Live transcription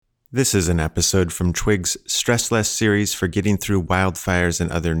This is an episode from Twig's Stress Less series for getting through wildfires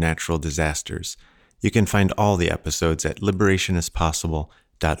and other natural disasters. You can find all the episodes at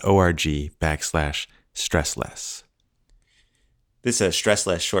liberationispossible.org/stressless. This is a Stress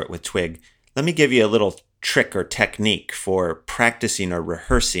Less short with Twig. Let me give you a little trick or technique for practicing or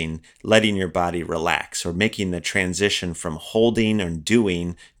rehearsing letting your body relax or making the transition from holding and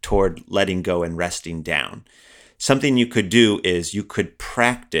doing toward letting go and resting down. Something you could do is you could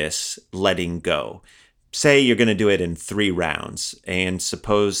practice letting go. Say you're going to do it in 3 rounds, and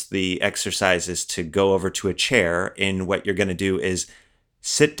suppose the exercise is to go over to a chair, and what you're going to do is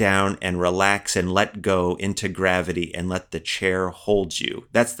sit down and relax and let go into gravity and let the chair hold you.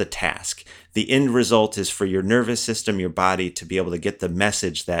 That's the task. The end result is for your nervous system, your body, to be able to get the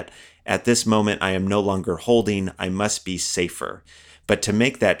message that at this moment I am no longer holding, I must be safer. But to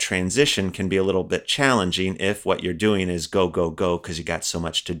make that transition can be a little bit challenging if what you're doing is go, go, go because you got so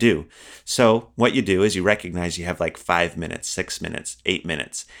much to do. So what you do is you recognize you have like 5 minutes, 6 minutes, 8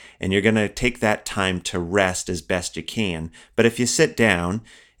 minutes, and you're going to take that time to rest as best you can. But if you sit down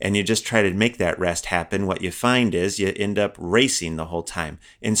and you just try to make that rest happen, what you find is you end up racing the whole time.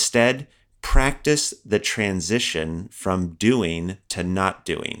 Instead, practice the transition from doing to not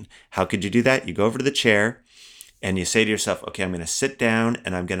doing. How could you do that? You go over to the chair, and you say to yourself, okay, I'm going to sit down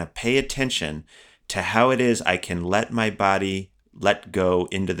and I'm going to pay attention to how it is I can let my body let go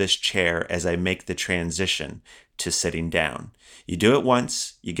into this chair as I make the transition to sitting down. You do it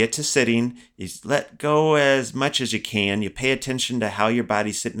once, you get to sitting, you let go as much as you can, you pay attention to how your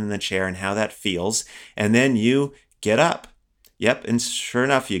body's sitting in the chair and how that feels, and then you get up. Yep, and sure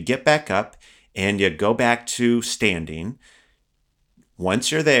enough, you get back up and you go back to standing.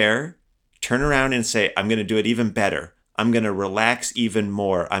 Once you're there, turn around and say, I'm going to do it even better. I'm going to relax even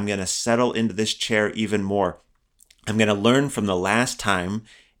more. I'm going to settle into this chair even more. I'm going to learn from the last time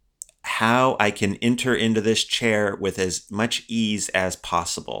how I can enter into this chair with as much ease as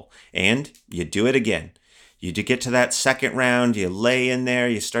possible. And you do it again. You do get to that second round, you lay in there,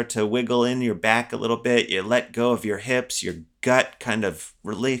 you start to wiggle in your back a little bit, you let go of your hips, your gut kind of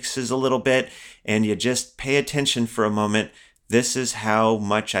relaxes a little bit, and you just pay attention for a moment. This is how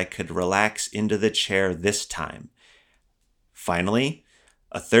much I could relax into the chair this time. Finally,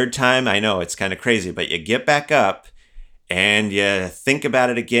 a third time, I know it's kind of crazy, but you get back up and you think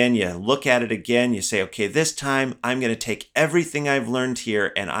about it again, you look at it again, you say, okay, this time I'm going to take everything I've learned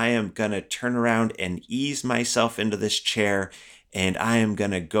here and I am going to turn around and ease myself into this chair and I am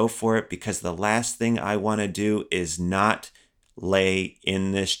going to go for it because the last thing I want to do is not lay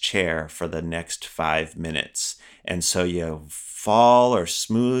in this chair for the next 5 minutes. And so you you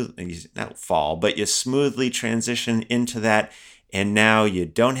smoothly transition into that. And now you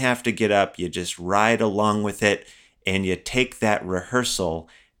don't have to get up. You just ride along with it. And you take that rehearsal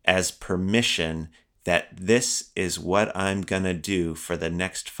as permission that this is what I'm going to do for the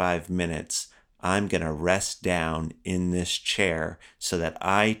next 5 minutes. I'm going to rest down in this chair so that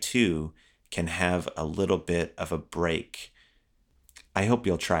I too can have a little bit of a break. I hope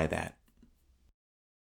you'll try that.